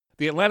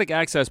The Atlantic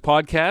Access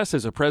Podcast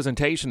is a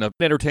presentation of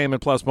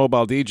Entertainment Plus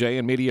Mobile DJ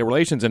and Media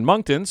Relations in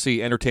Moncton. See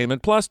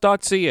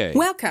entertainmentplus.ca.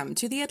 Welcome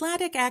to the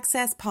Atlantic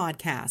Access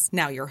Podcast.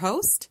 Now your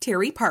host,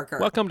 Terry Parker.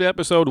 Welcome to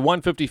episode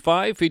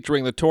 155,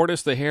 featuring the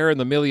Tortoise, the Hare, and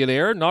the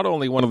Millionaire. Not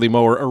only one of the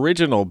more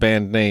original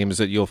band names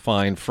that you'll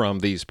find from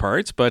these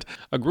parts, but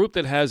a group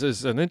that has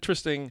as an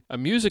interesting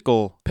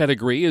musical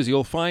pedigree as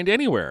you'll find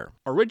anywhere.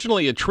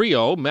 Originally a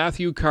trio,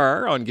 Matthew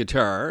Carr on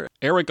guitar,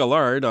 Eric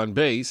Allard on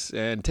bass,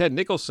 and Ted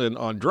Nicholson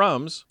on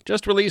drums,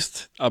 just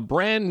released a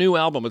brand new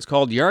album. It's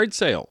called Yard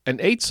Sale, an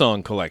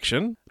 8-song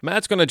collection.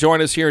 Matt's going to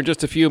join us here in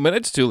just a few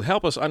minutes to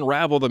help us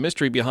unravel the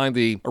mystery behind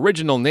the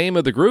original name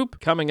of the group.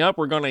 Coming up,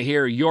 we're going to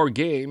hear Your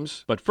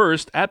Games. But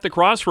first, at the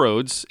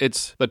Crossroads,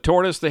 it's the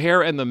Tortoise, the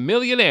Hare, and the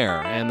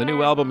Millionaire, and the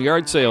new album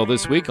Yard Sale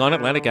this week on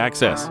Atlantic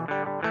Access. Rolling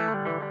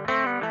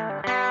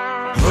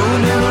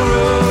down the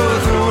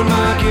road, throwing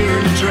my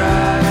gear to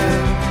drive.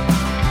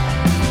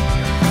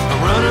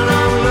 I'm running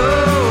on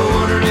low,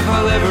 wondering if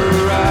I'll ever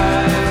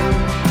arrive.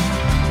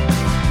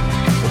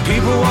 Well,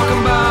 people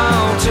walking by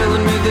all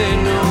telling me they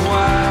know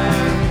why.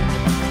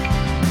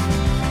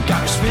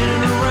 Got me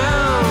spinning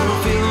around,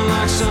 I'm feeling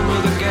like some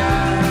other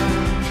guy.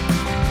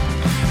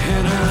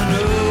 And I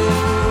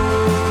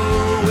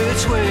know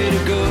which way to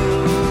go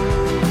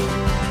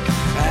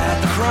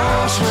at the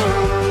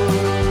crossroads.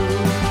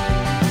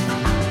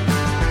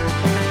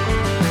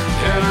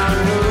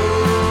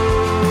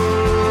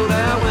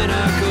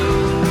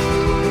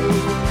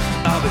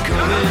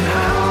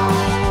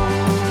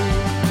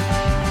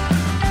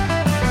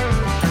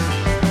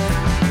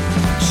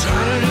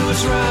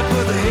 Right,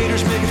 but the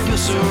haters make it feel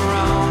so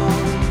wrong.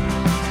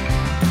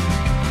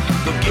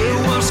 They'll get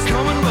what's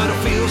coming, but it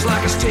feels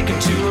like it's taking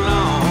too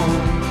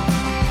long.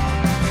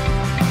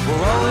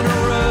 We're all in a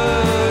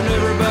rut,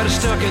 everybody's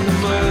stuck in the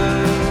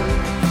mud.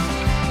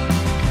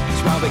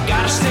 That's why we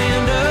gotta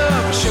stand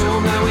up and show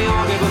them that we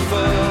all give a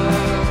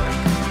fuck.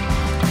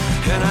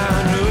 And I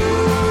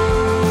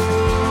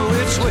know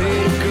which way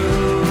to go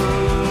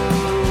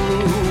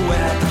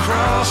at the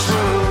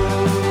crossroads.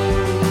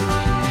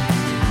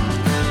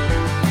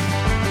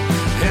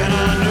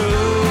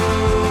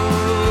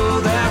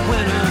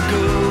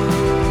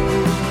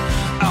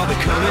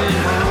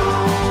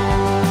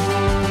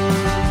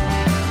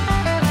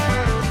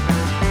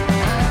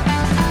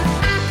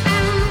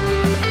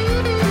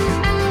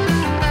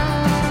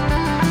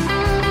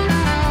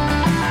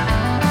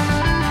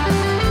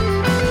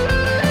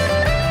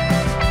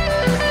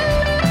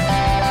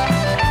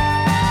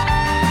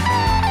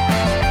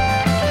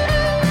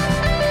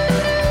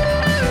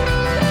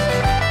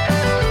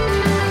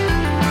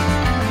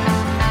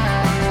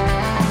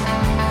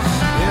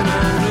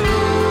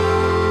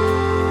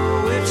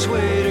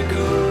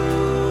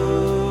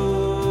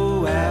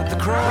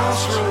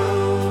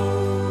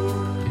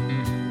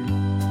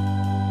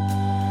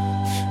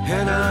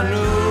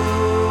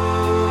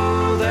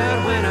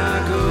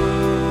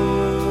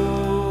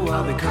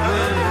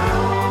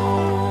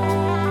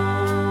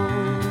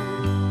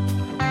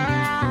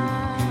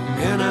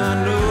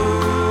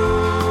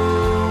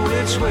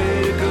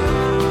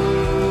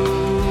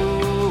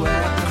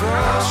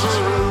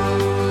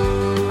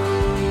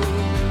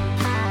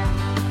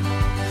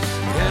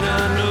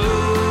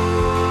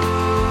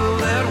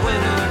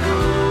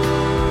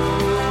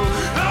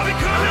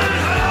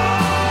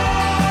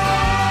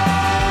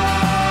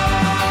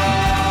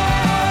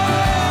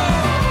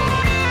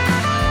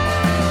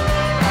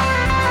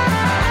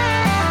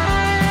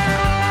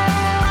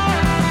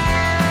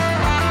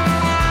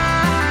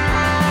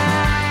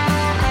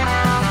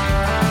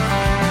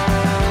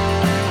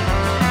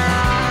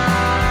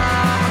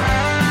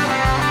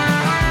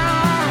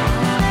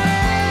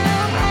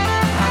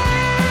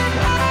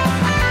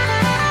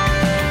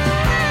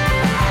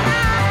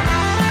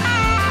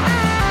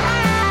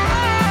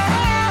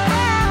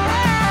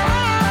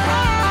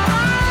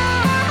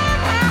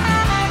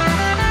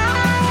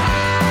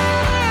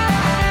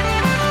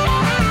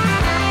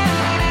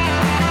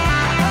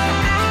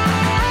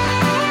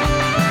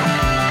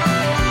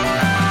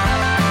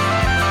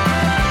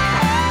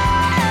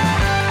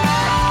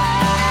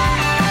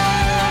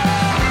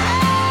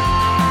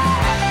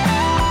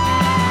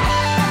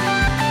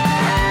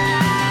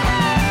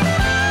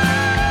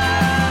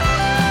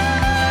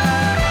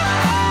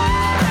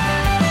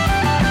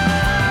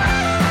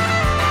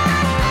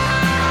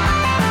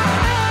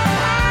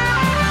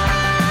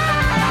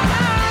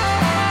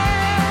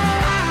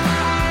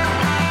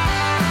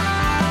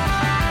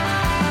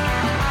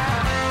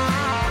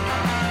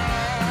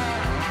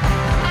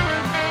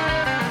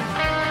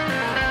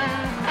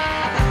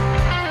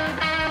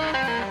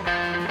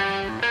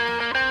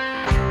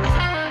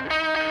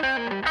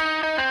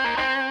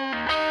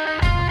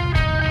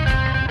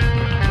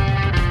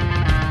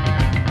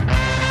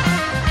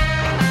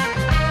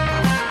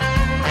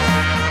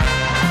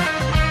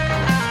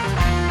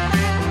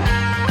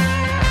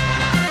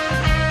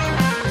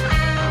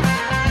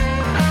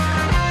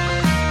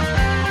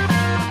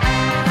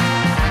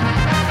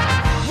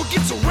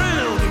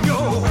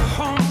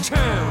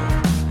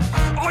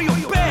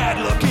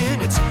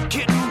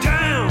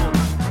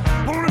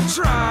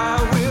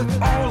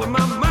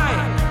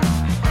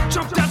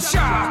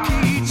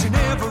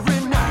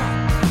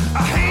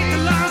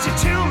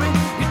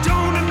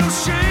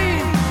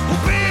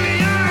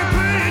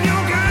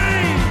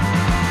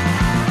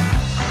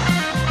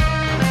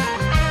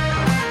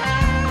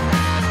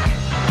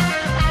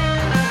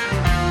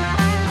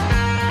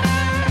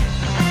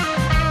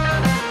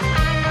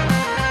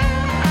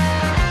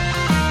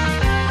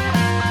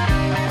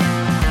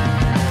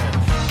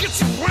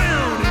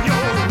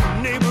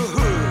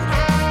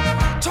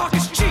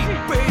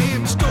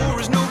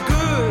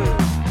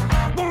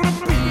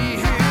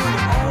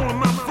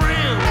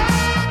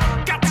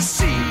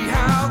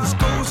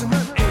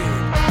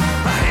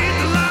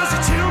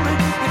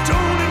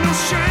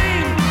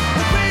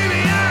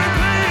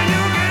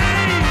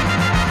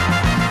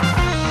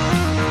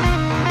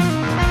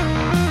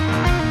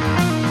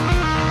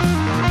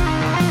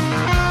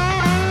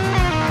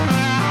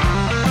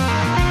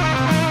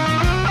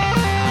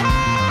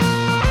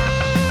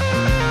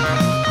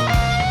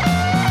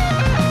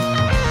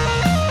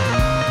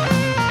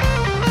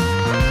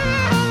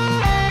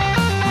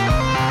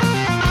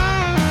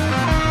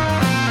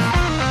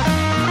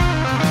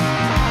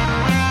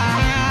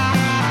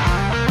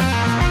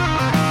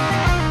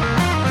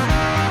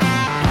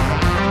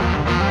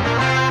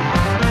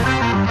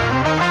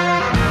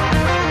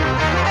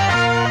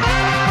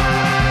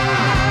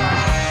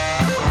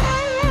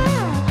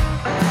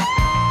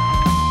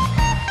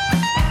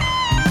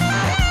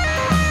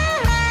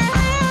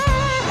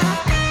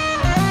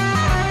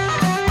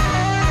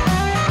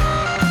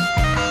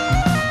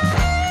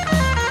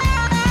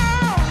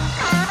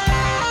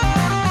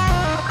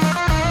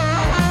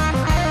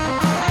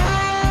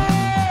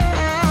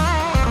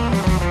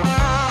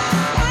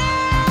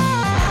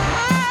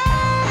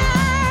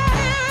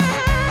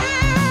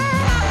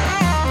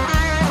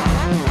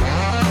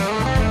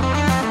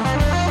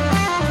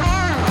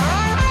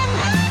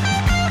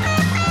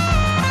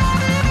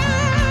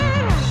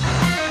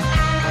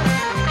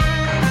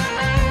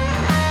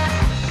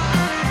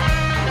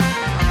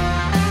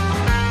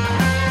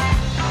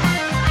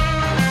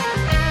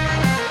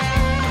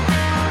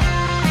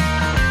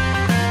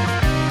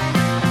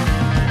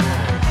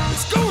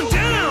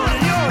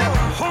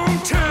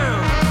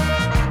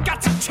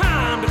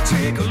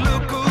 take a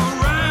look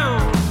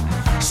around.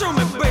 Show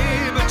me,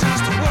 baby,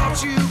 just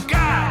what you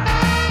got.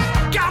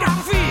 Got a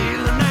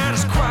feeling that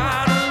it's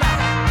quite a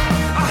lot.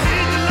 I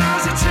hate the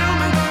lies you tell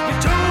me, you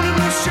don't have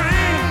no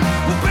shame.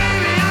 Well,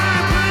 baby, I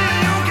ain't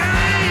playing your game.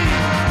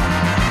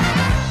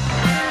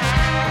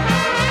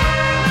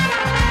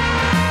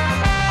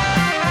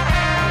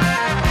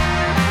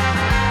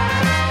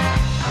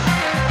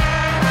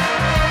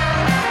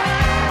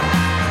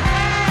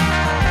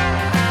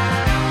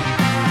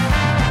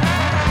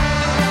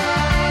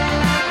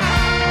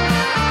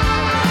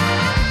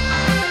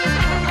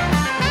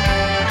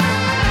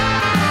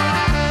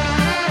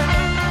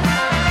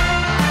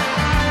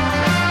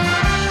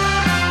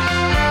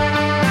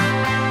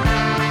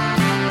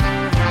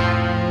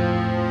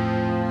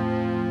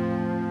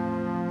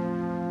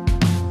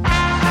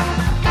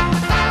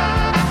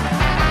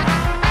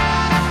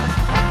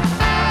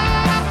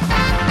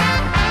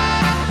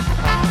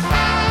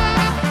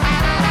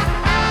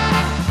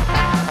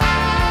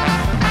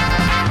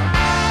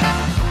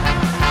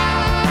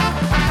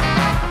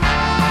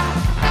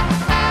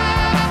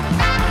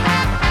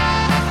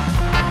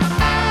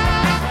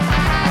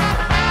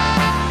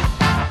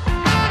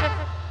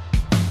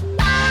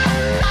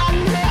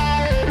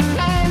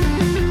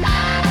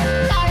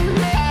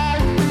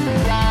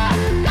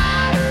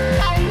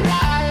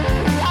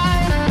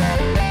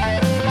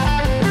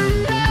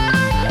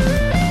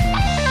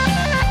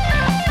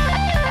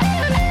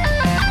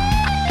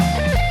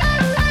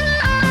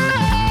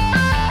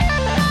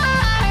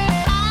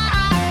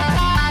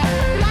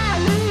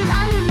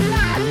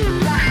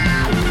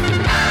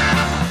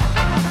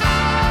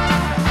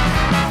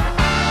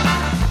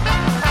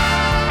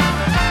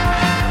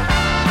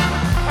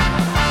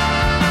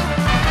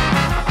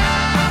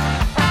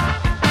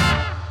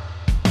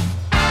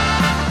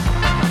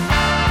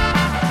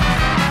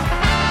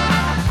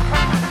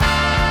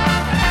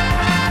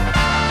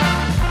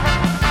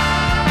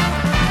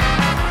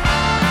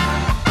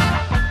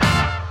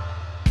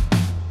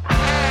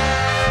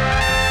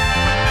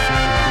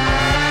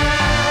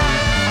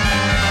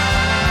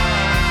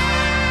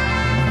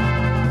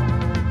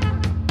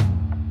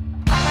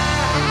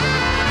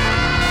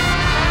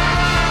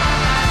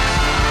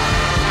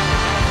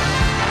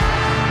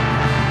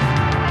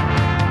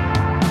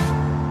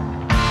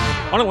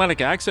 On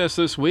Atlantic Access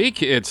this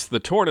week, it's The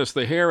Tortoise,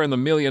 the Hare, and the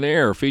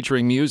Millionaire,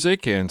 featuring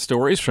music and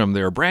stories from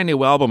their brand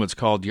new album. It's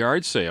called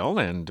Yard Sale,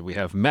 and we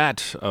have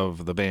Matt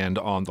of the band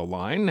on the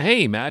line.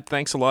 Hey, Matt,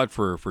 thanks a lot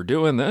for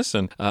doing this.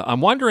 And I'm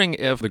wondering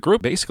if the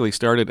group basically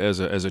started as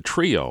a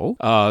trio.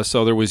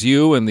 So there was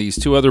you and these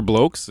two other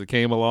blokes that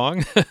came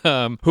along.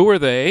 Who are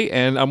they?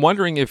 And I'm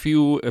wondering if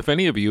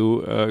any of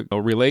you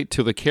relate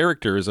to the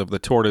characters of The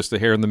Tortoise, the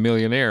Hare, and the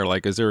Millionaire.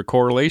 Like, is there a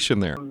correlation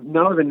there?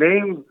 No, the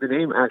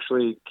name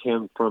actually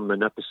came from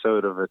an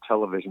episode of a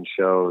television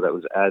show that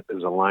was there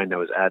was a line that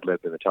was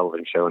ad-libbed in the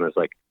television show, and I was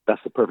like,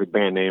 that's the perfect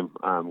band name.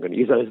 I'm going to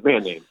use that as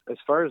band name. As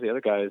far as the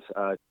other guys,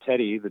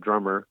 Teddy, the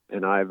drummer,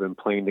 and I have been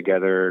playing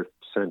together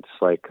since,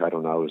 like, I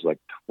don't know, I was like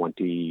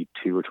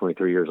 22 or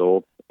 23 years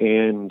old.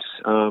 And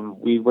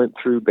we went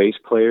through bass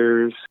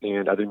players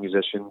and other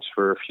musicians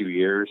for a few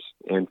years.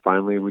 And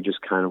finally, we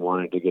just kind of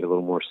wanted to get a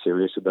little more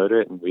serious about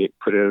it. And we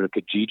put out a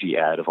Kijiji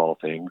ad, of all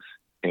things.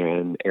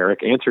 And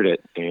Eric answered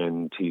it.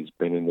 And he's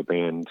been in the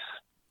band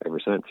ever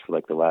since for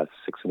like the last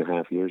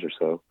 6.5 years or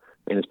so.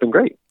 And it's been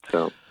great.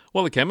 So.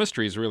 Well, the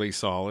chemistry is really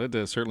solid.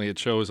 Certainly it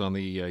shows on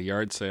the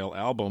Yard Sale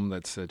album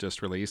that's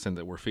just released and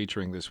that we're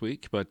featuring this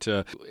week. But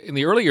in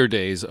the earlier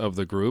days of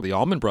the group, the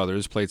Allman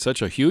Brothers played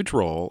such a huge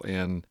role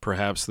in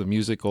perhaps the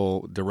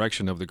musical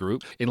direction of the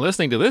group. In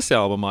listening to this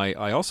album,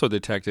 I also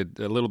detected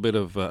a little bit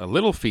of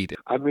Little Feat.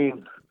 I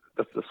mean,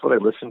 that's what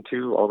I listen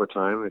to all the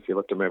time. If you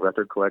looked at my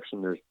record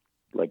collection, there's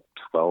like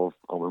 12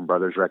 Allman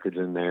Brothers records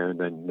in there, and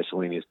then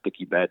miscellaneous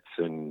Dickie Betts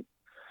and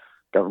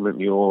Government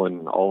Mule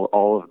and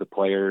all of the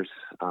players.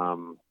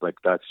 Like,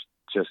 that's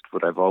just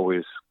what I've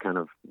always kind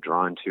of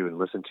drawn to and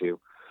listened to.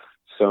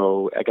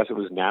 So I guess it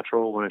was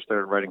natural when I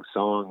started writing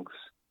songs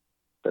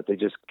that they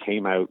just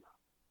came out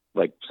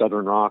like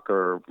Southern rock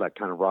or that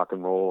kind of rock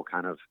and roll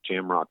kind of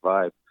jam rock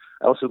vibe.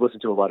 I also listen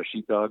to a lot of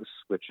Sheepdogs,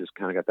 which has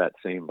kind of got that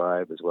same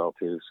vibe as well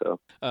too. So,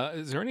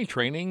 is there any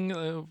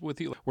training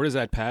with you? Where does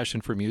that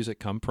passion for music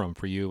come from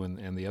for you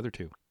and the other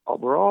two?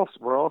 We're all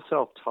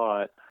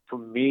self-taught. For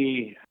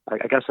me,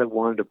 I guess I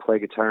wanted to play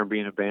guitar and be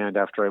in a band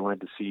after I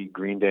went to see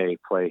Green Day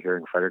play here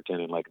in Fredericton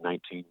in like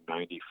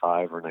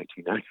 1995 or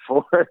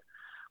 1994.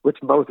 Which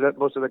most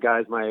of the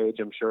guys my age,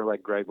 I'm sure,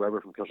 like Greg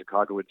Weber from Kill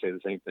Chicago, would say the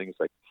same thing. It's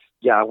like,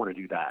 yeah, I want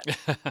to do that.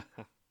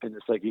 And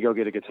it's like, you go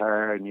get a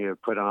guitar and you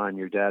put on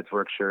your dad's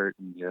work shirt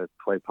and you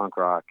play punk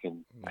rock.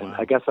 And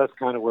I guess that's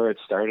kind of where it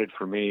started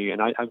for me.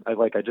 And I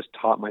just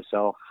taught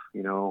myself,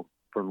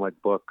 from like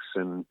books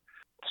and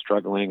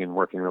struggling and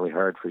working really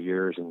hard for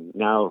years. And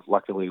now,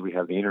 luckily, we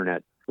have the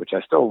internet, which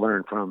I still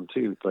learn from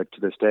too. Like to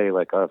this day,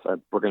 like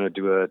we're going to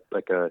do a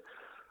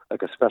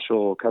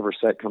special cover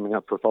set coming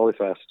up for Folly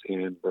Fest,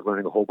 and we're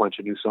learning a whole bunch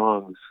of new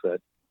songs that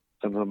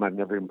some of them I've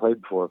never even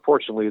played before.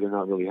 Fortunately, they're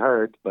not really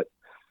hard, but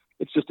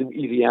it's just an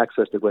easy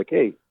access to like,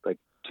 hey, like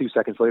 2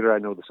 seconds later, I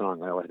know the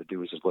song. All I had to do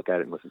was just look at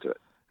it and listen to it.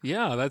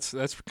 Yeah, that's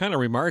kind of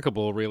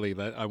remarkable, really.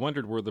 That I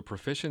wondered where the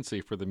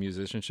proficiency for the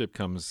musicianship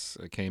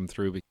came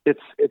through.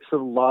 It's a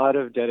lot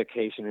of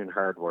dedication and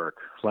hard work.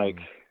 Like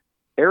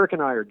Eric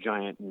and I are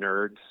giant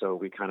nerds, so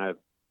we kind of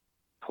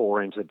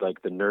pour into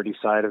like the nerdy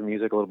side of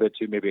music a little bit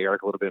too. Maybe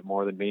Eric a little bit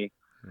more than me.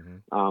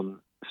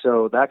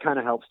 So that kind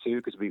of helps too,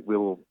 because we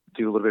will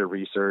do a little bit of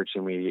research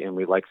and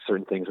we like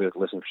certain things. We have to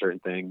listen for certain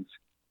things,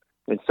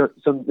 and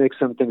some make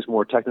some things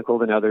more technical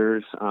than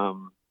others.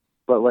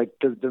 But like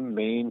the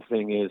main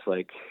thing is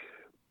like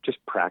just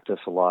practice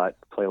a lot,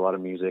 play a lot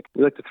of music.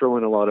 We like to throw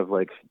in a lot of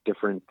like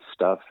different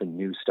stuff and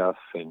new stuff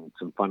and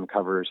some fun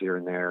covers here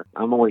and there.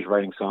 I'm always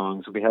writing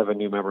songs. We have a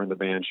new member in the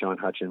band, Sean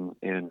Hutchin,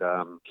 and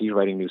he's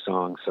writing new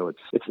songs. So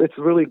it's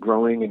really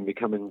growing and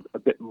becoming a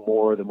bit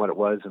more than what it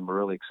was, and we're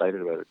really excited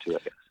about it too, I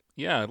guess.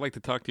 Yeah, I'd like to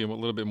talk to you a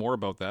little bit more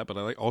about that, but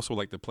I'd also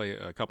like to play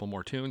a couple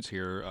more tunes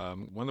here.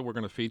 One that we're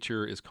going to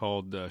feature is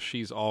called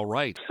She's All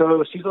Right.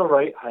 So She's All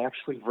Right, I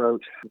actually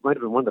wrote, it might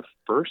have been one of the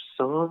first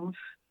songs.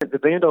 The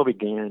band all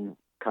began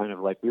kind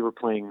of like we were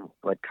playing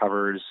like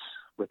covers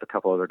with a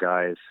couple other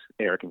guys.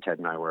 Eric and Ted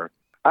and I were.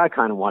 I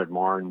kind of wanted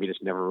more, and we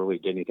just never really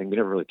did anything. We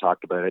never really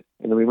talked about it.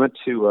 And then we went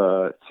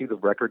to see the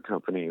record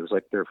company. It was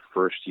like their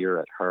first year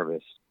at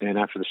Harvest. And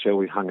after the show,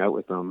 we hung out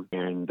with them,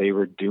 and they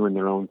were doing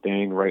their own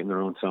thing, writing their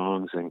own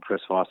songs. And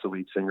Chris Voss, the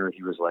lead singer,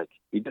 he was like,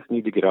 you just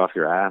need to get off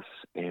your ass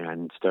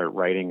and start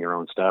writing your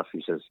own stuff.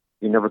 He says,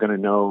 you're never going to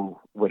know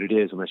what it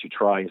is unless you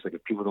try. He's like,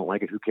 if people don't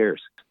like it, who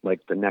cares?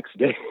 Like the next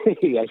day,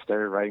 I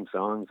started writing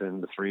songs,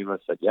 and the three of us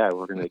said, yeah,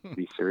 we're going to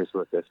be serious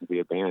with this and be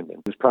a band. And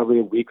it was probably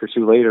a week or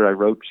two later, I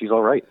wrote She's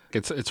All Right.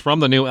 It's from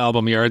the new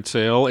album Yard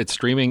Sale. It's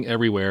streaming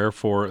everywhere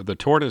for The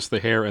Tortoise,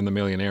 the Hare, and the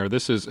Millionaire.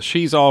 This is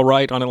She's All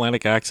Right on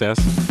Atlantic Access.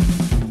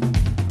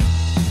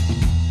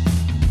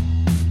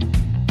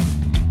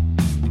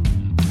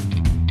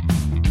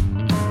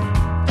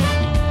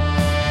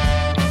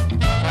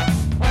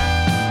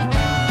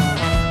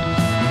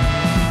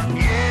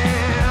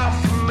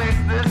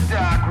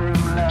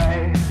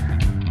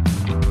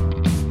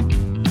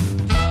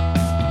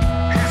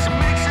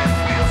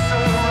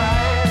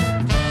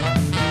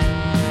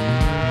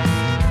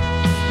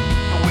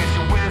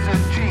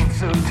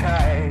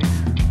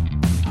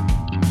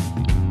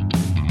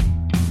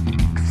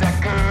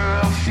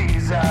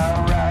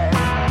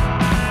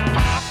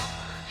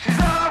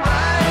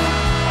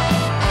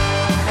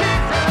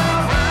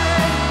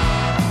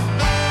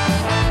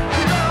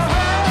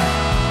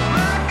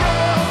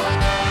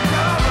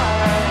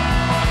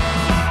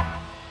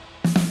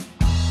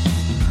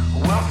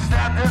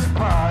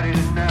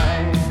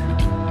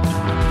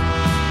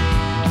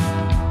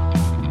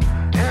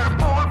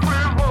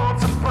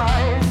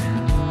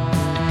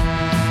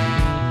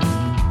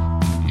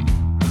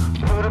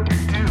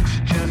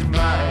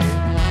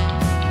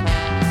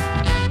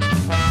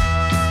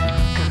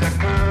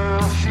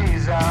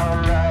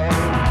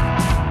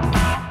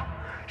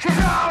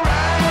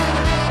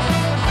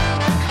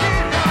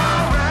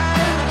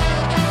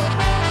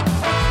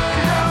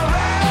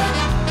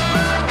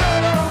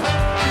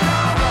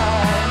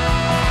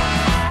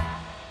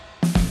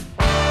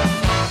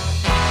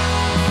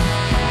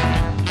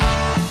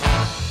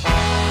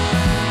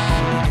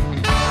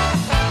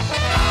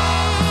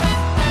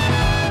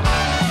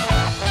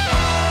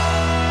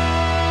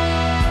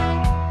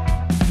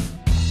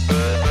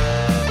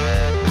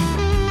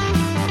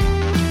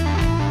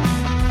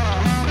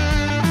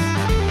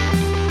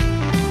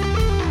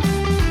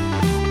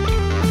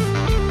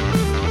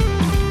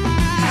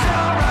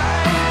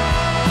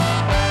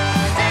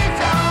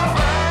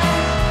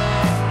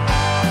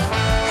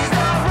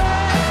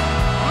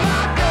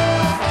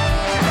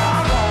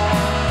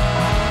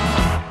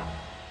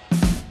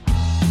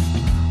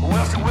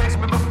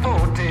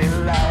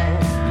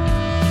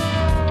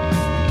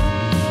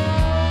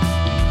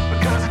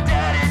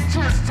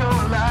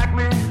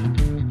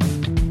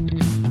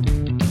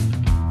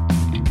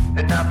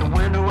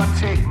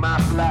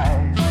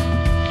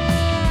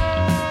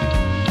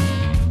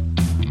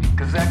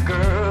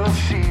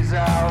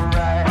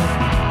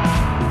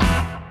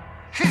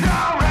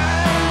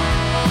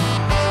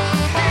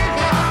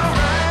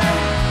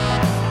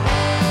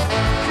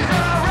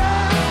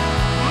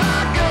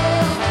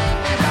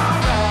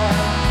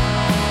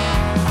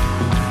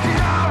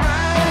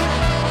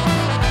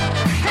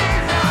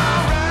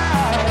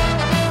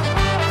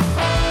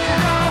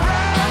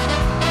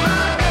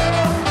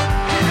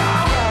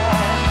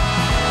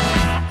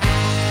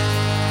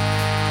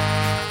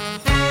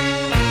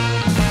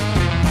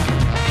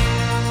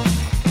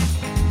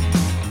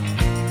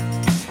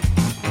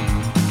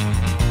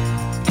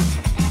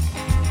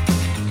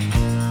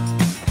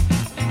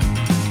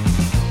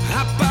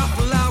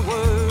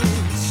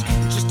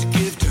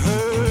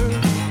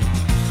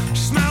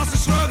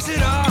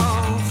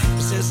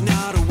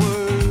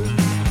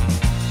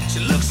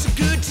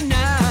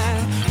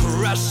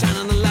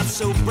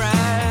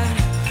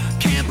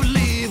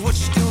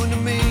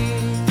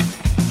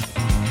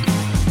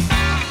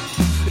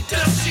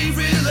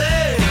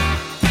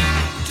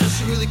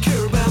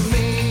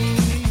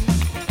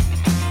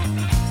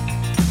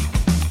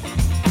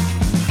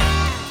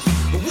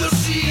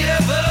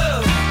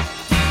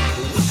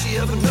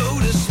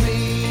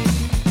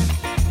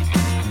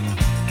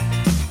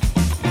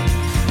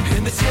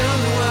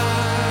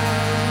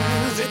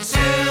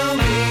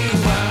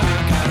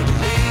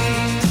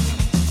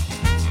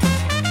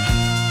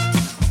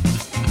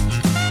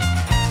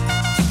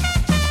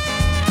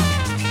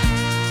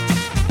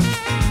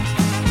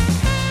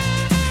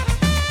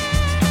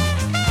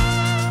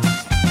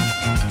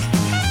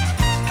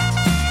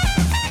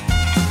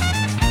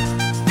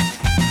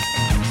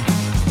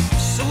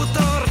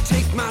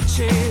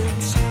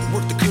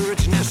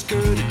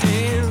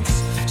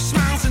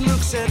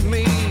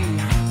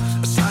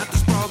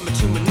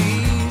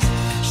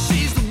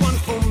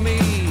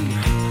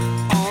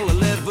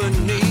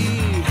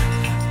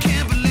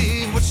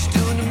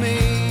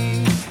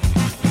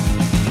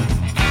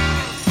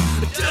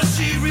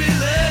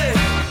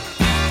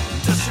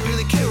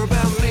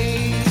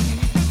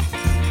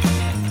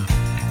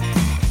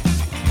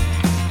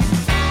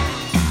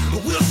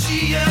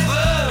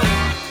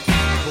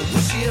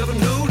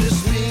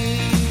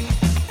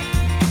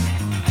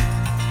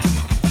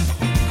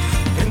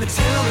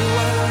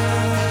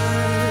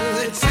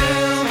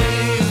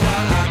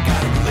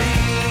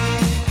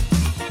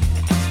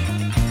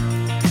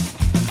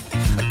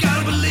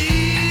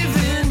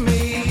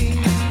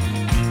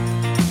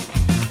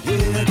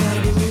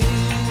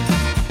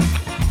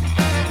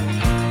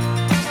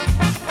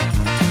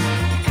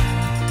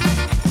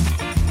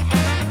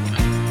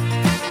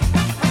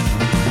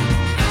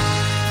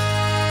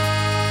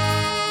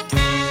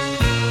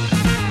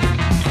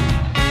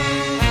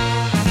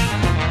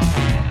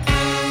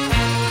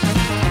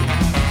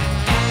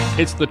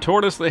 It's the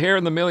Tortoise, the Hare,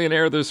 and the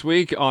Millionaire this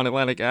week on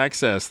Atlantic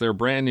Access, their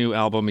brand new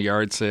album,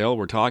 Yard Sale.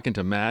 We're talking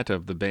to Matt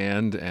of the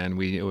band, and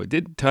we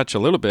did touch a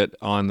little bit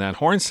on that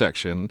horn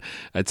section.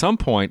 At some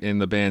point in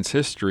the band's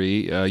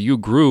history, you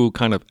grew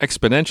kind of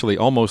exponentially,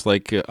 almost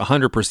like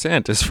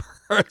 100% as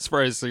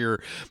far as your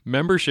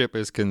membership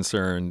is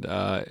concerned.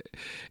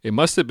 It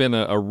must have been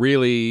a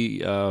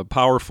really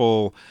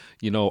powerful,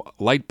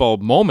 light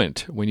bulb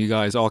moment when you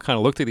guys all kind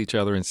of looked at each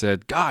other and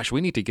said, gosh,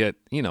 we need to get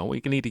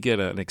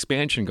an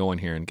expansion going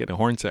here and get a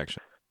horn section.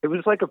 It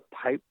was like a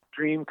pipe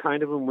dream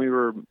kind of when we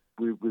were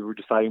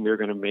deciding we were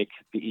going to make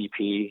the EP.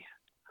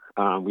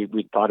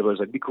 We thought it was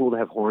like, it'd be cool to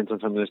have horns on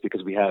some of this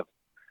because we have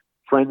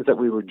friends that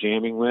we were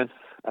jamming with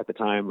at the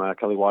time,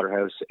 Kelly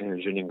Waterhouse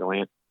and Julien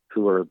Gallant,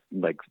 who are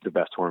like the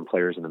best horn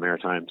players in the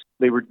Maritimes.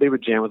 They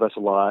would jam with us a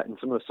lot, and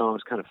some of the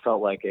songs kind of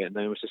felt like it. And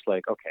then it was just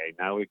like, okay,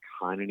 now we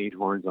kind of need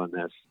horns on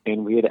this.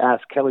 And we had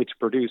asked Kelly to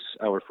produce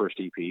our first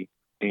EP,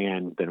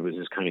 and then it was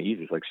just kind of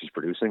easy. Like, she's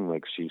producing,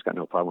 like, she's got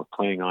no problem with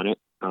playing on it.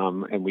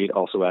 And we had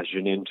also asked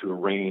Janine to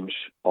arrange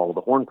all of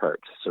the horn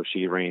parts. So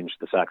she arranged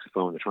the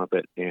saxophone, the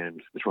trumpet,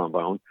 and the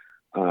trombone.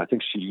 I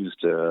think she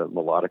used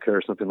melodica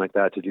or something like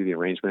that to do the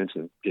arrangements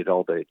and did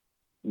all the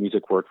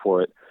music work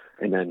for it.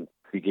 And then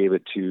we gave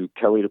it to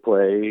Kelly to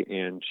play,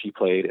 and she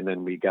played. And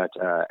then we got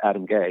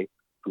Adam Gay,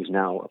 who's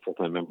now a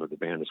full-time member of the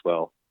band as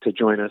well, to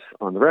join us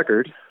on the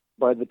record.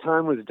 By the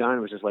time it was done,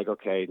 it was just like,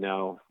 okay,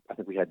 now I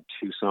think we had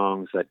 2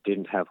 songs that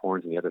didn't have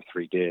horns and the other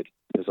 3 did.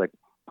 It was like,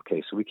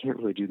 okay, so we can't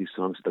really do these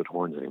songs without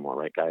horns anymore,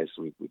 right, guys?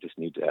 We just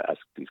need to ask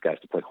these guys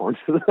to play horns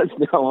with us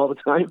now all the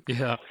time.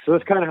 Yeah. So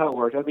that's kind of how it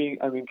worked. I mean,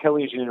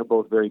 Kelly and Janine are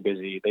both very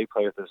busy. They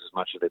play with us as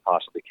much as they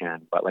possibly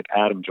can. But like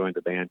Adam joined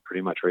the band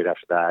pretty much right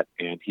after that,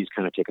 and he's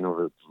kind of taken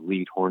over the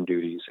lead horn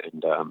duties.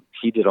 And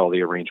he did all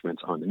the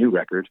arrangements on the new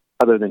record,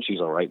 other than She's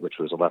All Right, which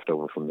was a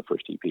leftover from the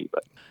first EP.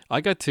 But I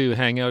got to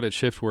hang out at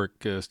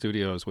Shiftwork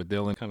Studios with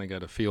Dylan. Kind of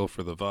got a feel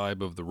for the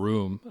vibe of the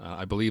room.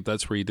 I believe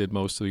that's where you did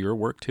most of your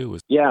work too.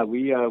 Yeah,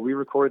 we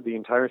recorded the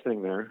entire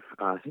thing there.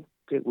 I think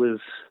it was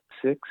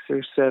 6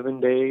 or 7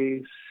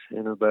 days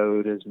and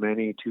about as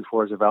many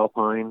 2/4 of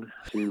Alpine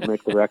to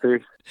make the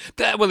record.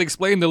 That will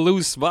explain the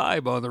loose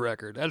vibe on the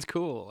record. That's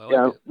cool. I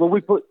like it. Well,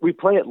 we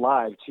play it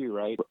live too,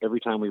 right?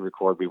 Every time we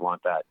record, we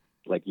want that.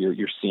 Like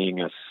you're seeing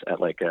us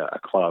at like a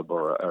club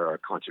or a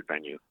concert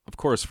venue. Of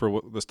course,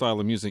 for the style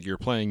of music you're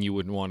playing, you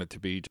wouldn't want it to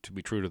be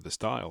true to the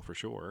style, for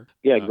sure.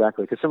 Yeah,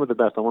 exactly. Because some of the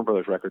best Allman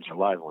Brothers records are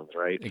live ones,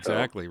 right?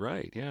 Exactly,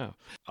 right, yeah.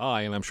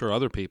 And I'm sure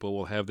other people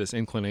will have this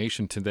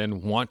inclination to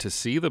then want to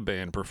see the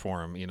band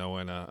perform, in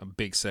a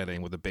big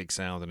setting with a big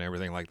sound and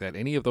everything like that.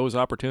 Any of those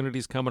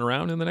opportunities coming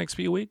around in the next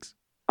few weeks?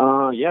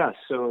 Yeah,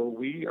 so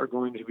we are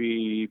going to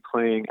be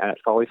playing at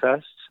Folly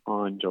Fest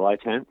on July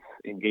 10th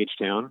in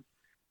Gagetown.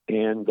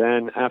 And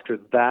then after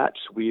that,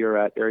 we are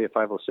at Area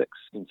 506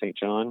 in St.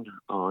 John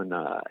on,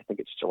 I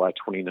think it's July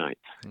 29th.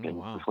 And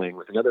wow. We're playing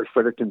with another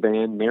Fredericton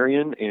band,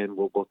 Marion, and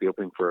we'll both be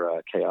opening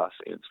for Chaos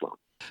and Sloan.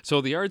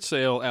 So the Yard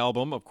Sale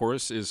album, of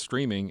course, is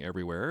streaming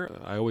everywhere.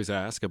 I always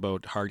ask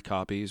about hard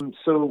copies.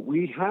 So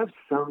we have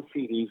some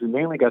CDs. We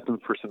mainly got them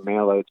for some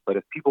mail-outs, but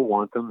if people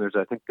want them, there's,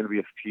 I think, going to be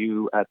a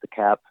few at the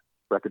Cap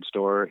record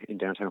store in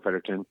downtown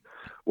Fredericton.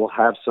 We'll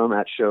have some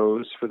at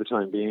shows for the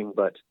time being,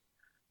 but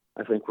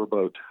I think we're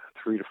about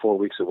 3 to 4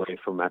 weeks away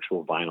from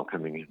actual vinyl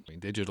coming in. I mean,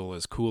 digital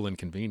is cool and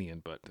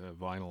convenient, but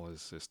vinyl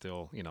is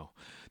still,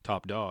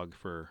 top dog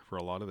for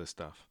a lot of this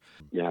stuff.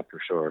 Yeah, for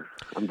sure.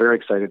 I'm very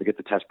excited to get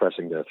the test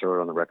pressing to throw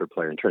it on the record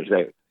player and turn it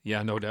out.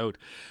 Yeah, no doubt.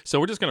 So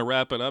we're just going to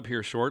wrap it up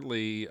here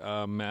shortly,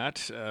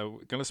 Matt.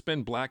 We're going to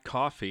spin Black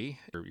Coffee.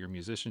 Your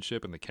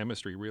musicianship and the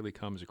chemistry really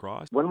comes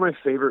across. One of my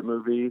favorite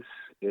movies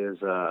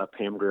is a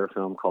Pam Grier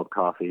film called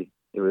Coffee.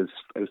 It was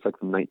like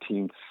from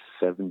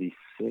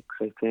 1976,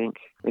 I think.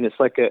 And it's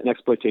like an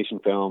exploitation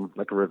film,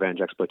 like a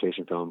revenge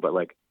exploitation film. But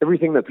like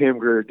everything that Pam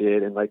Grier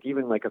did, and like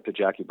even like up to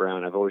Jackie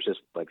Brown, I've always just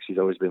like, she's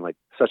always been like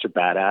such a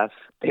badass.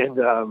 And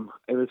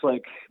it was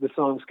like, the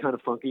song's kind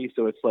of funky.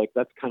 So it's like,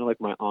 that's kind of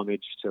like my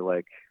homage to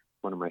like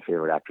one of my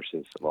favorite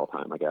actresses of all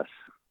time, I guess.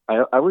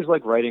 I always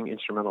like writing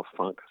instrumental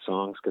funk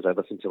songs because I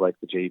listen to like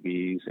the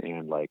JBs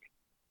and like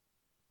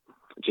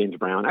James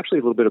Brown. Actually,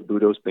 a little bit of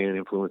Budo's Band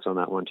influence on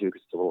that one too,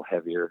 because it's a little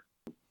heavier.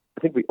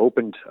 I think we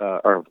opened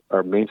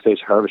our main stage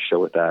Harvest show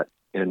with that,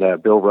 and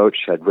Bill Roach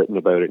had written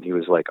about it, and he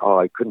was like, "Oh,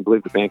 I couldn't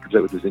believe the band comes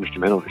out with this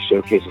instrumental that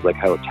showcases like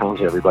how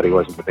talented everybody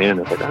was in the band."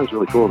 I was like, "That was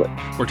really cool."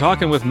 We're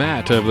talking with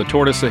Matt of the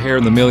Tortoise, the Hare,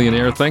 and the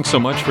Millionaire. Thanks so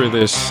much for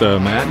this,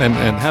 Matt, and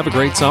have a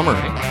great summer.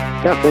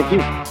 Yeah, thank you.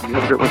 You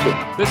have a great one too.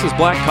 This is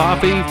Black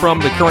Coffee from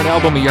the current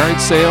album Yard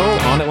Sale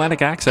on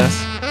Atlantic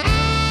Access.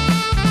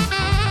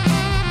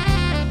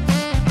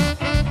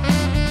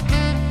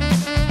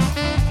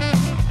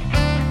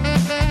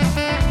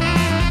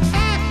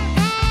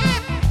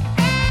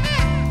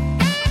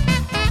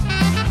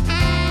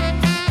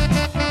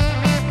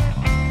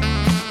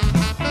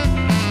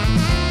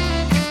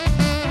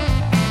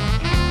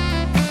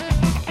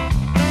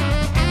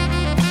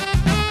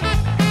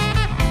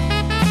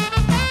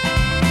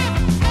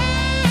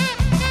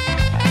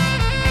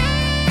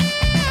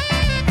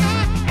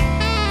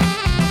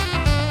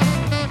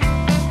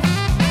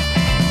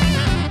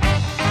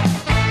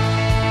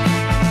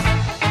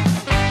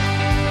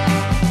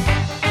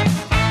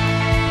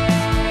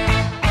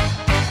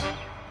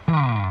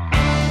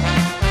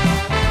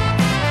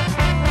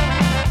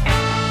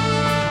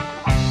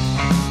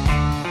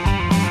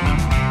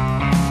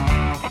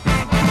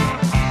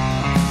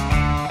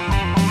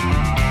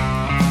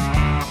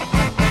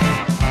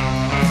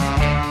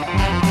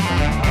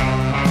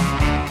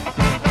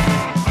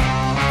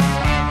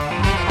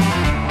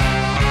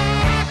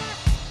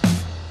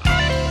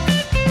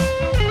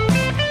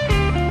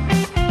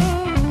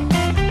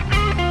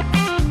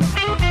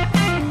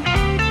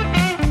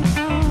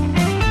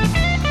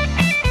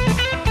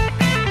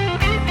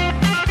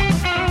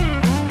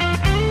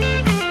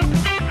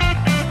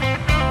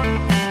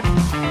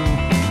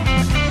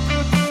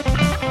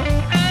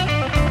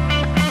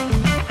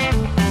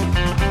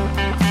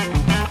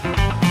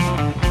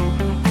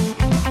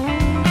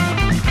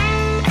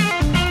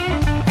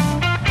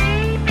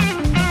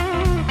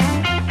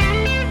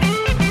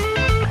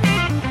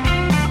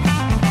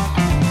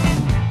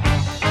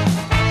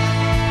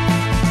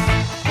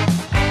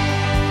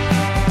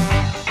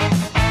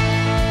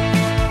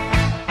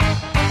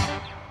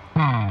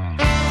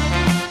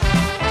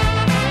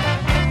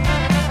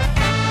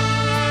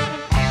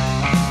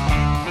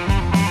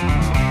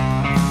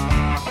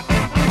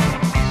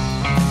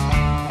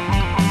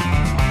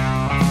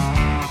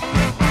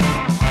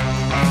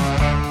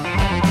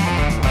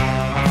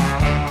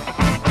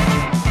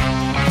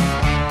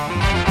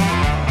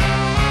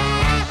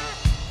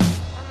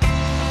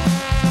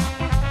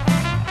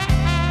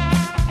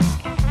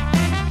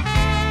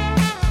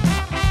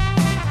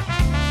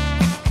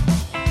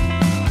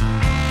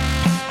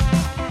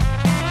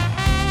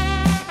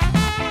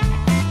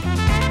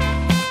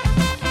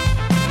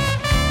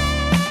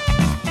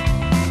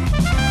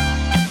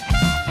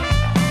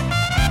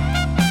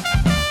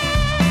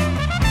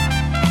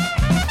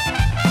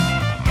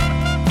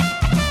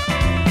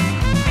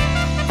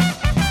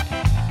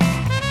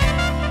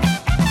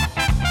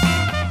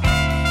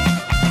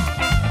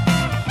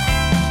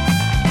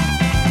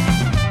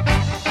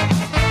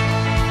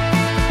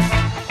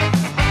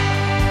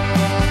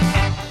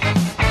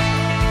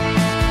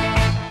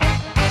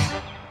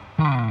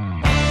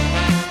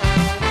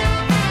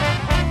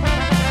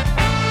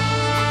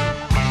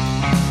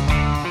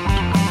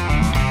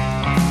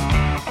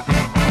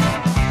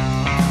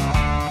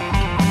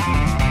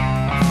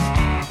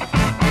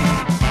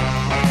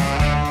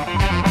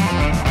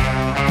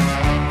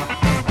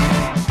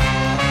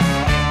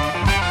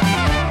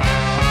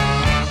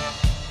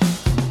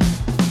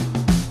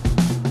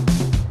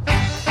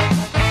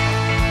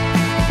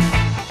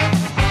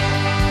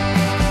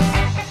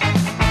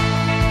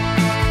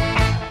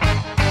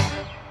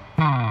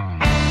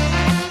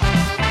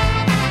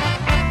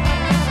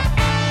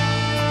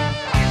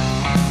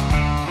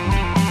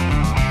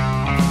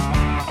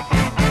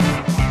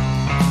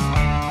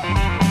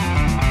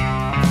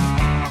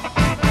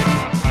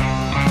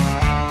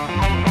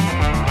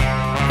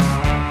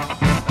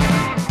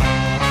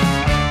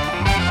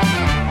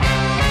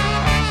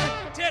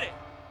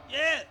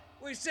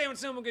 you say when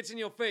someone gets in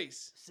your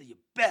face? So you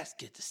best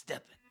get to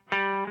stepping.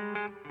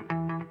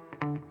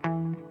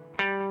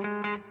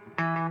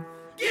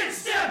 Get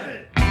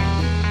stepping!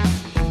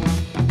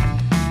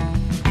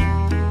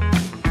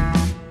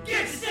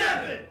 Get stepping! Get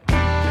stepping!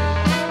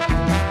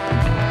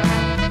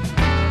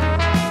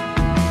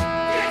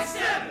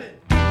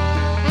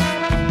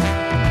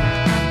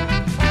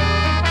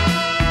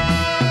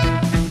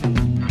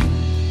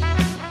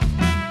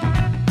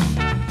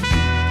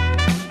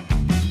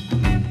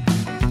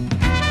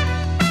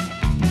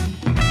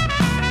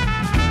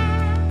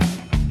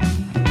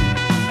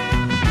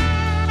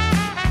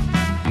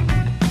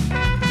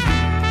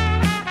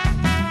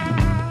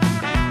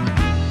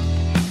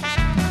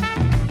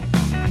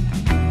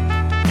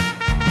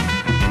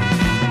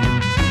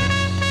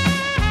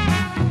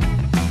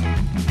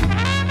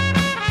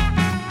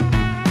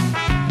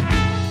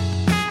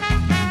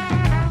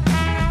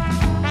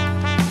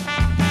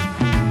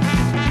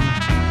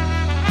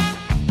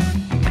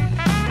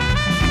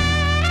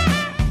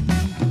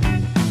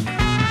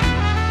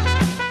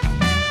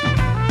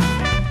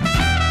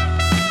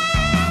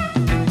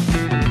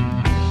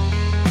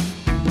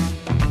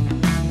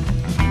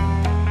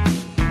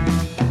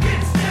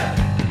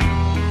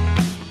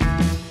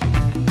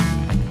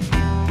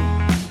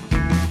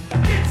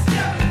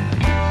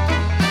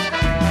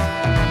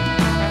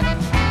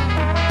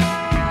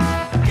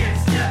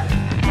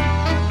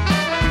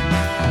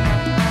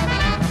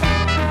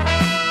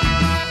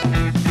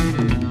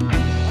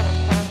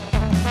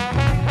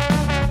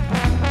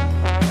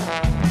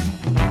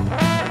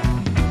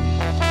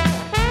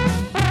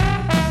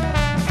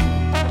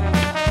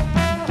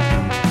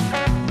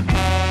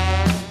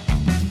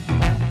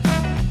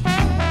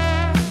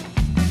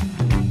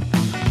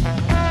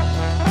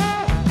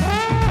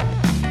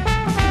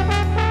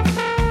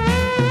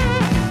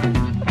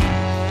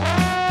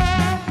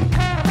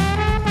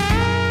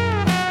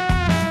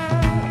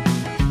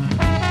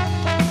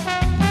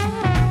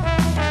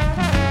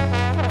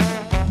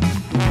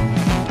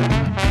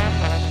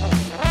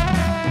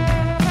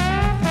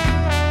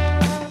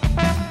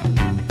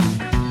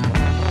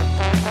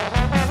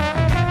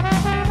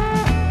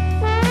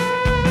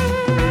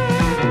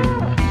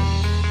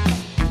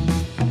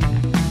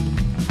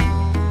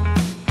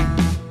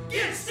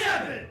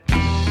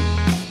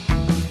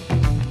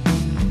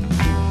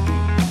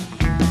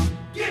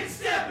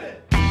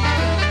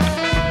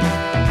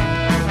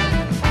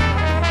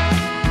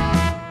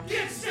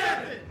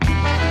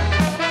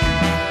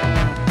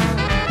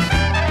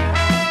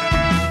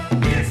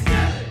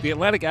 The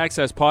Atlantic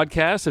Access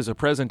Podcast is a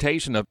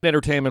presentation of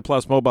Entertainment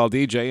Plus Mobile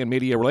DJ and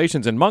Media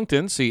Relations in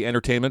Moncton. See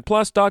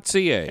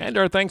entertainmentplus.ca. And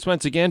our thanks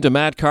once again to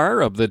Matt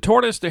Carr of The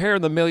Tortoise, the Hare,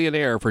 and the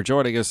Millionaire for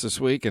joining us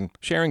this week and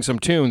sharing some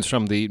tunes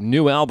from the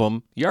new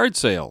album, Yard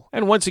Sale.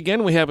 And once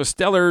again, we have a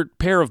stellar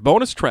pair of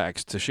bonus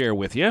tracks to share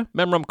with you.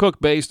 Memram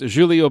Cook-based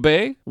Julie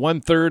Aubé,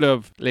 one-third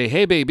of Les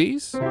Hey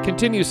Babies,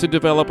 continues to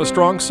develop a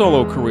strong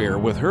solo career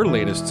with her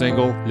latest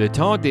single, Le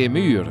Temps des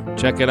Murs.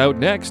 Check it out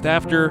next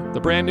after the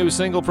brand new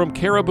single from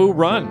Caribou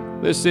Run.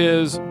 This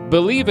is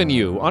Believe in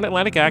You on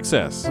Atlantic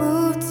Access.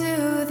 Move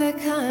to the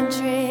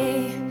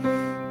country,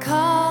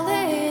 call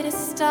it a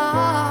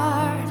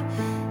start.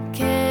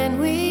 Can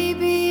we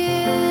be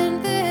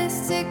in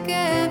this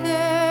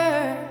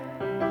together?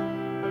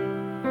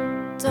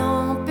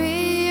 Don't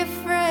be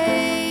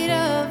afraid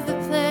of the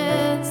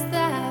plans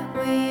that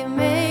we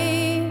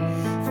made,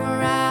 for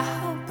I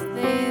hope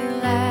they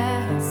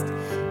last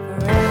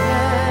forever.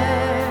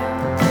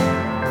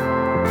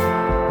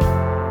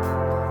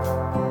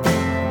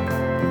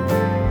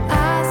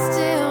 I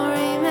still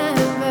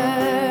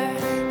remember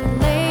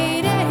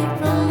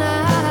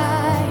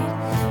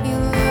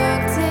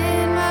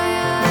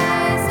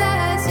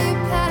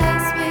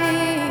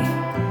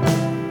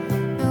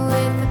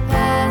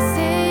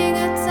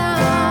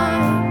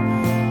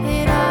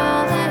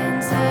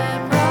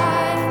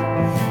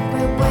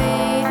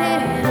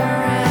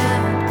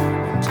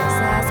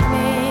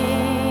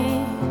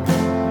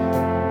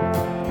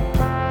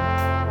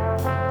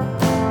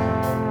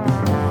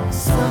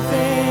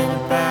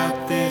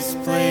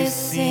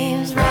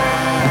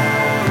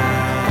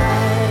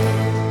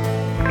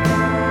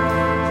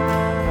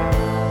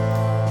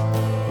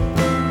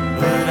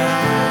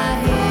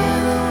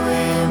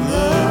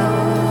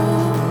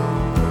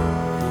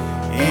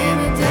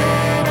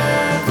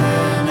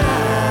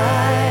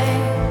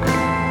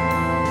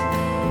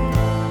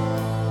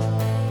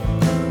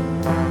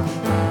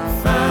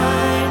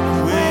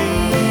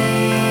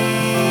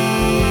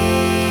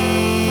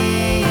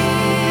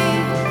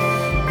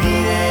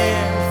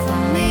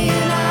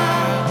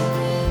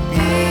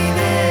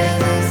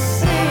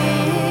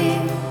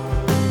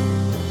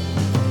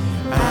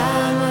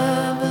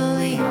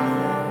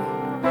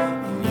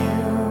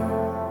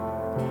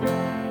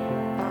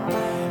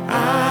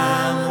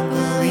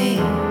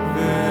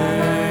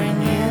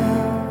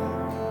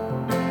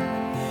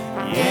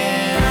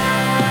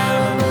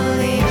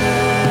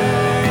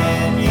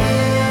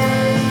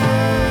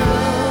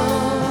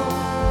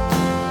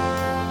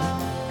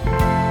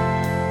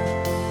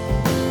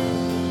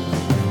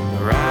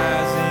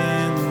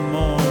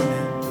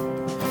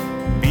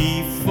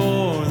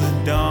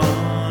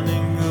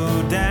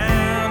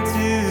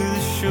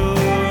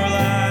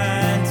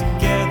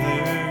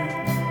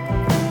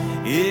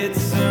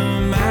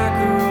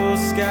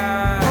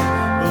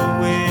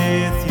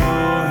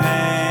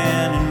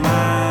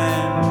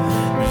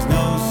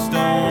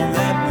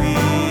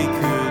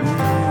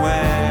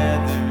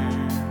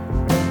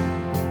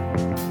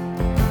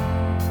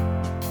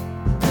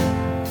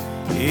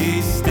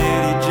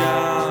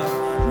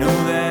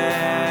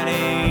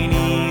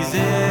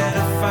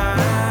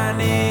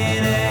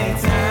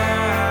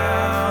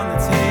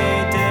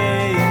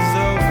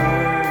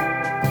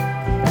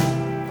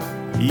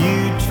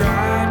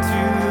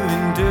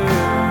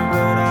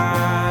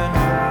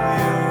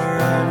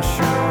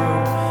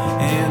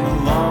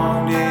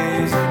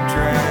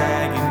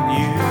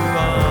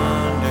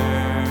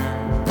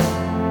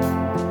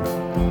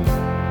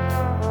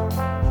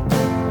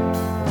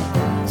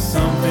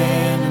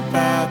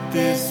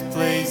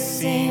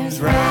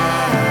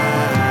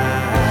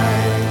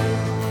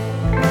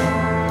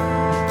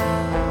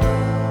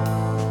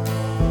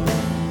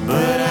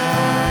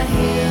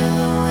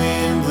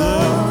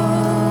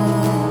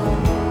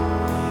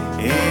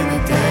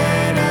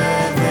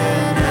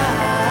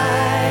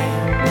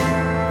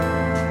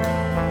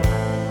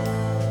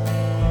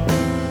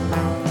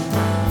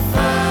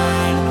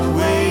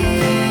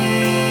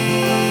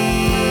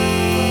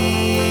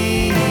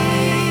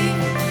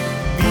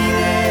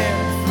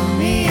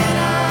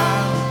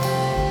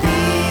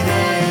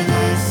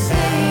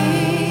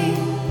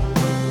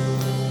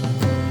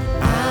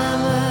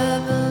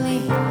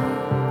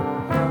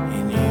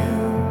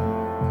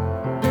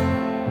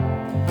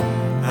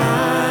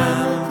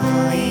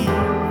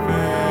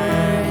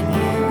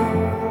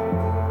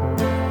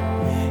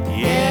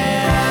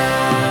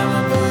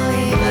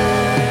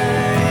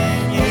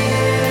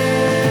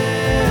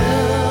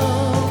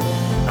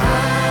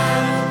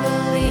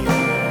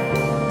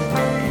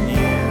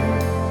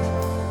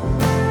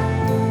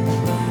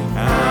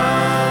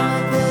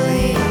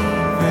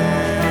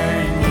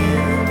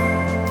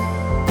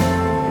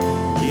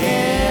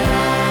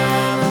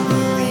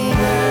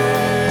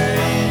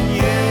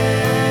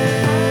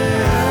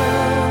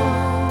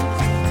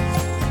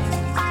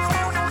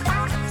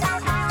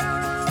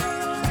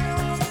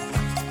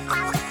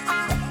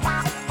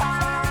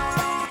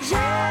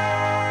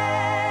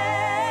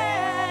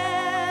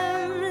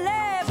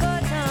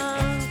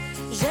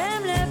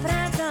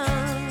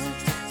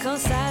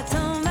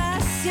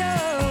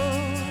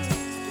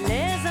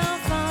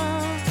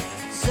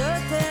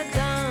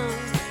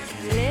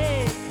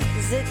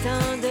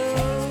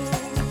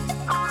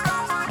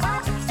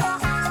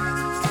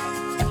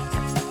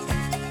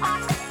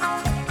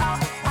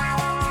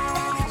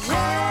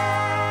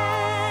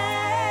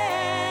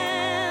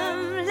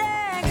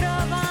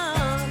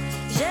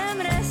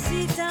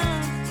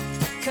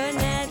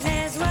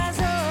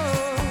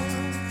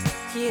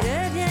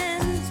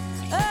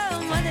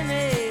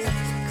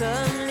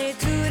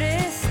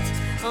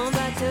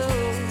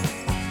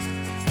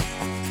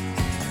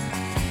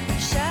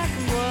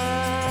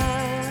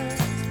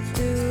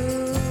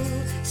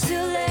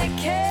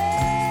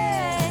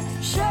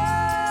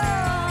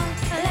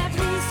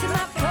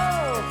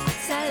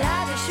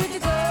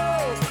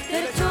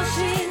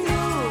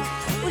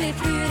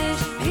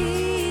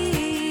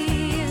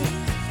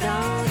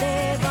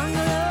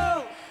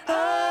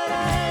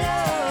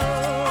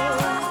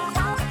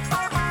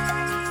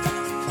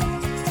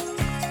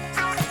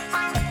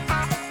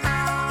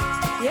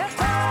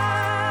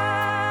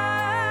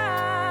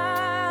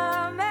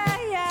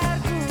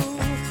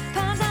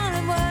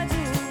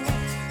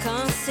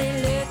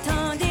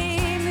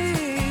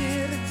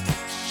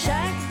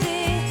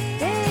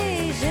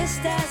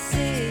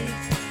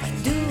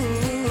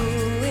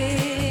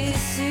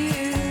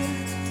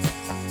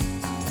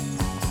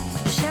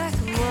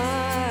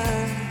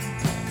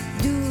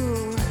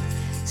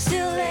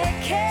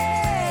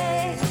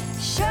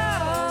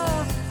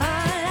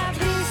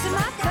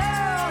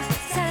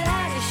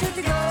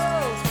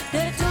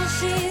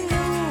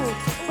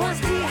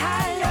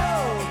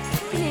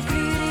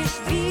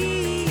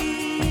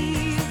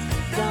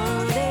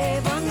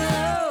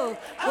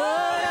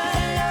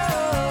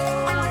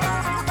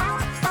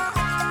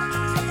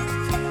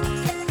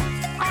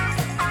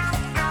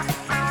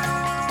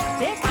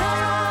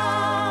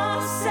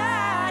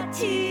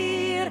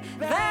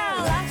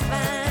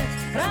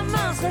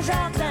au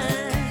jardin,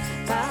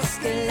 parce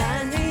que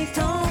la nuit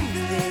tombe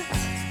vite.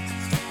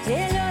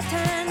 Et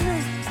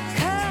l'automne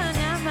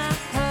cogne à ma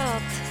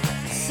porte,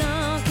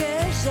 sans que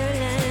je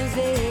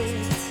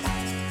l'invite.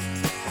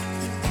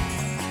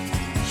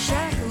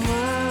 Chaque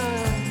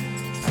mois,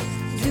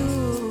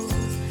 doux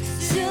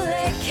sur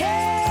les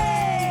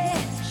quais,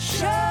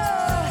 chaud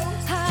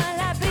à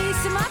la brise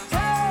sur ma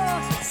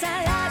peau,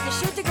 salade et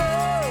shoot to go,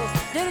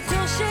 de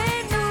retour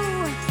chez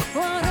nous, on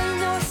roule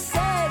nos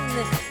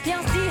scènes, puis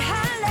on se dit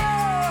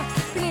hello,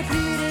 puis les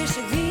plus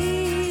riches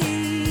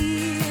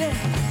vivent.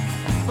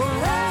 On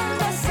roule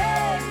nos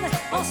scènes,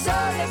 on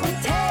sort les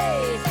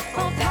bouteilles,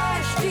 on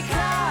pêche du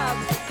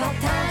crabe,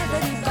 pantin de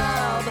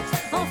barbe,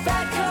 on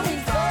fait comme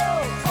il faut,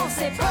 on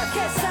sait pas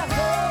que ça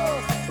vaut,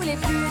 où les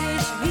plus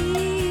riches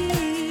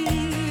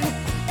vivent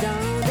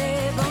dans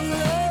des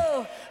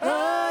bungalows. Oh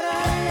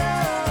là là.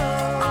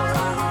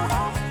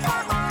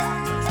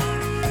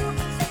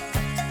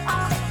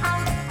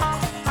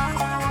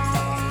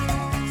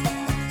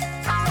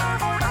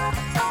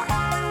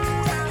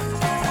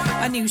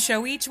 A new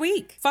show each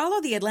week.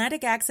 Follow the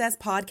Atlantic Access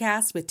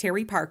podcast with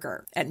Terry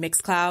Parker at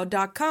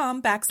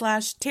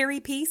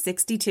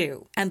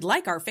mixcloud.com/TerryP62 and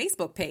like our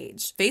Facebook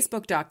page,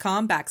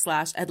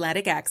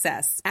 facebook.com/Atlantic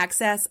Access.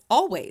 Access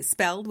always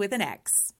spelled with an X.